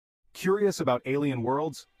Curious about alien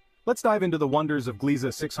worlds? Let's dive into the wonders of Gliese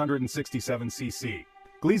 667cc.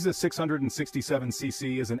 Gliese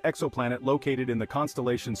 667cc is an exoplanet located in the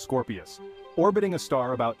constellation Scorpius, orbiting a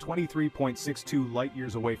star about 23.62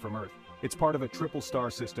 light-years away from Earth. It's part of a triple star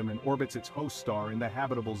system and orbits its host star in the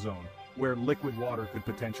habitable zone, where liquid water could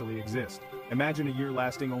potentially exist. Imagine a year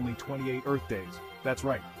lasting only 28 Earth days. That's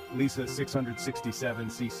right, Gliese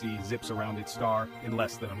 667cc zips around its star in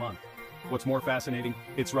less than a month. What's more fascinating,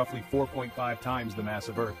 it's roughly 4.5 times the mass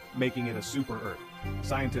of Earth, making it a super-Earth.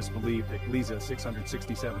 Scientists believe that Gliese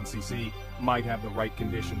 667cc might have the right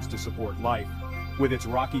conditions to support life. With its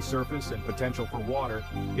rocky surface and potential for water,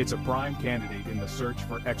 it's a prime candidate in the search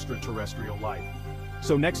for extraterrestrial life.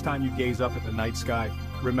 So next time you gaze up at the night sky,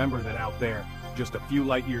 remember that out there, just a few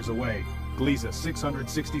light years away, Gliese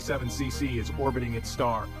 667cc is orbiting its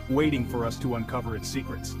star, waiting for us to uncover its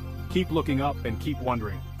secrets. Keep looking up and keep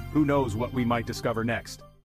wondering. Who knows what we might discover next?